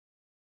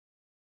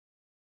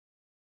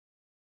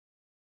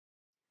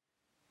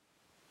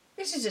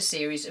This is a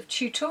series of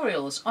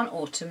tutorials on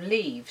autumn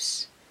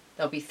leaves.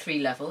 There'll be 3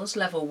 levels.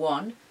 Level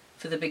 1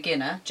 for the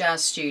beginner,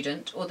 jazz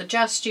student, or the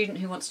jazz student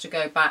who wants to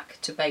go back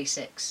to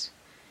basics.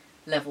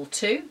 Level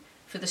 2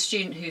 for the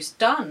student who's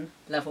done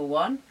level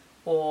 1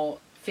 or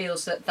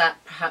feels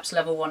that perhaps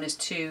level 1 is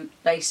too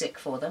basic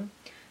for them.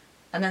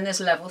 And then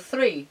there's level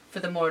 3 for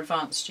the more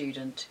advanced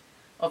student.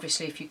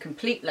 Obviously, if you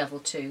complete level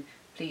 2,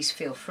 please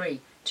feel free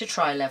to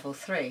try level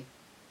 3.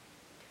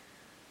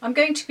 I'm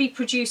going to be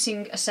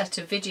producing a set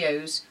of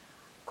videos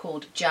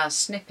called Jazz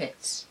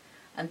Snippets,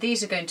 and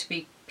these are going to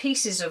be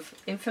pieces of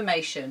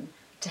information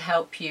to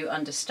help you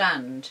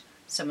understand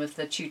some of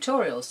the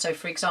tutorials. So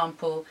for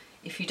example,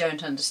 if you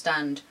don't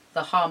understand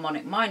the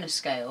harmonic minor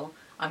scale,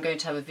 I'm going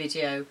to have a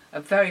video, a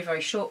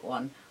very short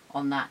one,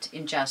 on that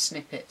in Jazz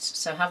Snippets,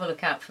 so have a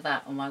look out for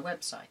that on my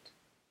website.